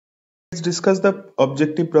Let's discuss the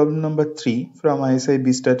objective problem number 3 from ISI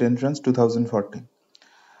B.Stat Entrance 2014.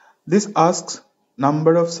 This asks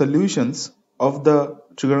number of solutions of the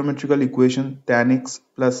trigonometrical equation tan x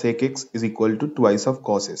plus sec x is equal to twice of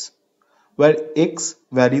cos s, where x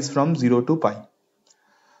varies from 0 to pi.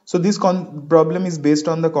 So this problem is based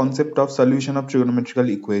on the concept of solution of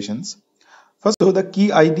trigonometrical equations. First, so the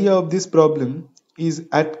key idea of this problem is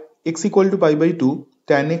at x equal to pi by 2,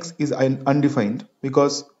 tan x is undefined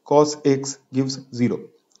because cos x gives 0.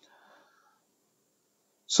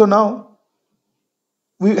 So now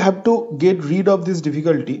we have to get rid of this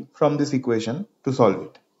difficulty from this equation to solve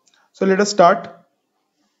it. So let us start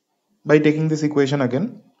by taking this equation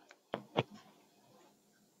again.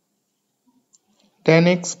 Tan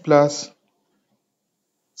x plus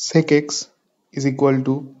sec x is equal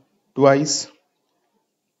to twice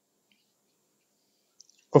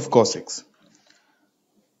of cos x.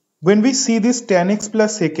 When we see this tan x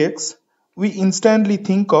plus sec x, we instantly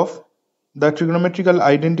think of the trigonometrical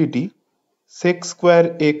identity sec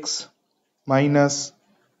square x minus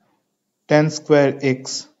tan square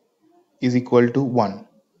x is equal to 1.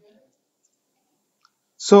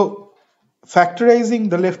 So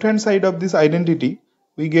factorizing the left hand side of this identity,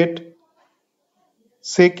 we get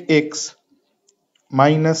sec x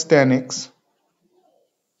minus tan x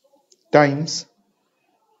times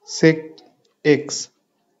sec x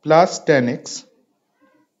plus tan x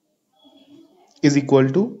is equal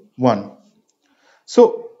to 1.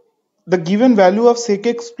 So the given value of sec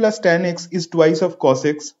x plus tan x is twice of cos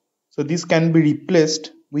x. So this can be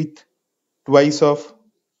replaced with twice of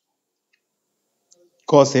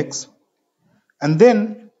cos x, and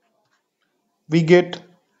then we get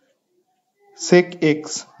sec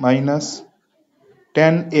x minus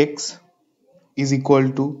tan x is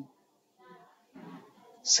equal to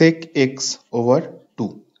sec x over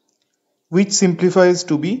 2, which simplifies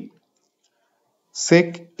to be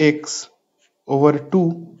sec x over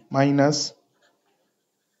 2 minus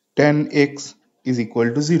tan x is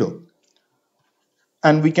equal to 0.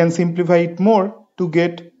 And we can simplify it more to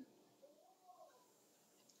get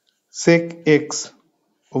sec x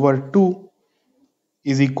over 2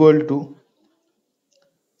 is equal to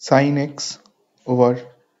sin x over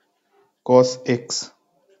cos x,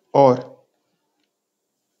 or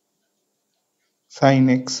sin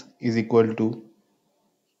x is equal to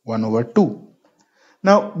 1 over 2.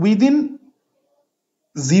 Now within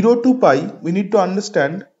 0 to pi, we need to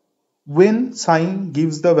understand when sine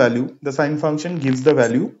gives the value, the sine function gives the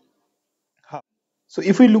value half. So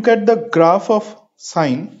if we look at the graph of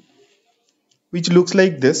sine, which looks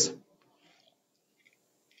like this,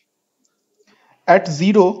 at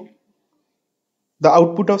 0, the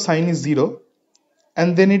output of sine is 0,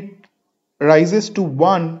 and then it rises to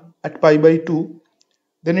 1 at pi by 2,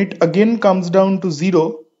 then it again comes down to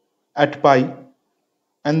 0 at pi,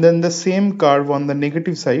 and then the same curve on the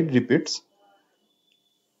negative side repeats,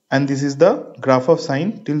 and this is the graph of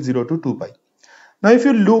sine till 0 to 2 pi. Now if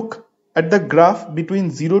you look at the graph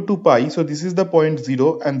between 0 to pi, so this is the point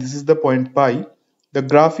 0 and this is the point pi, the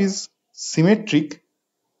graph is symmetric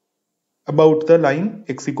about the line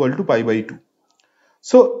x equal to pi by 2.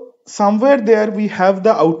 So somewhere there we have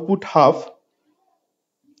the output half,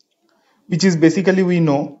 which is basically, we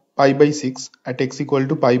know, pi by 6. At x equal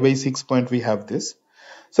to pi by 6 point we have this.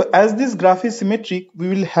 So as this graph is symmetric, we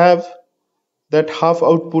will have that half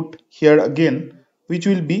output here again, which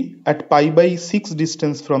will be at pi by 6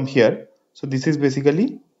 distance from here. So this is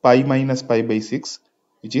basically pi minus pi by 6,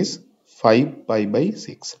 which is 5 pi by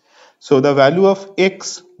 6. So the value of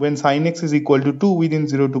x when sin x is equal to 2 within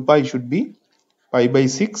 0 to pi should be pi by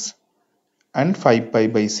 6 and 5 pi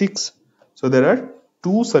by 6. So there are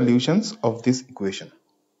two solutions of this equation.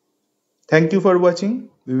 Thank you for watching.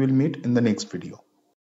 We will meet in the next video.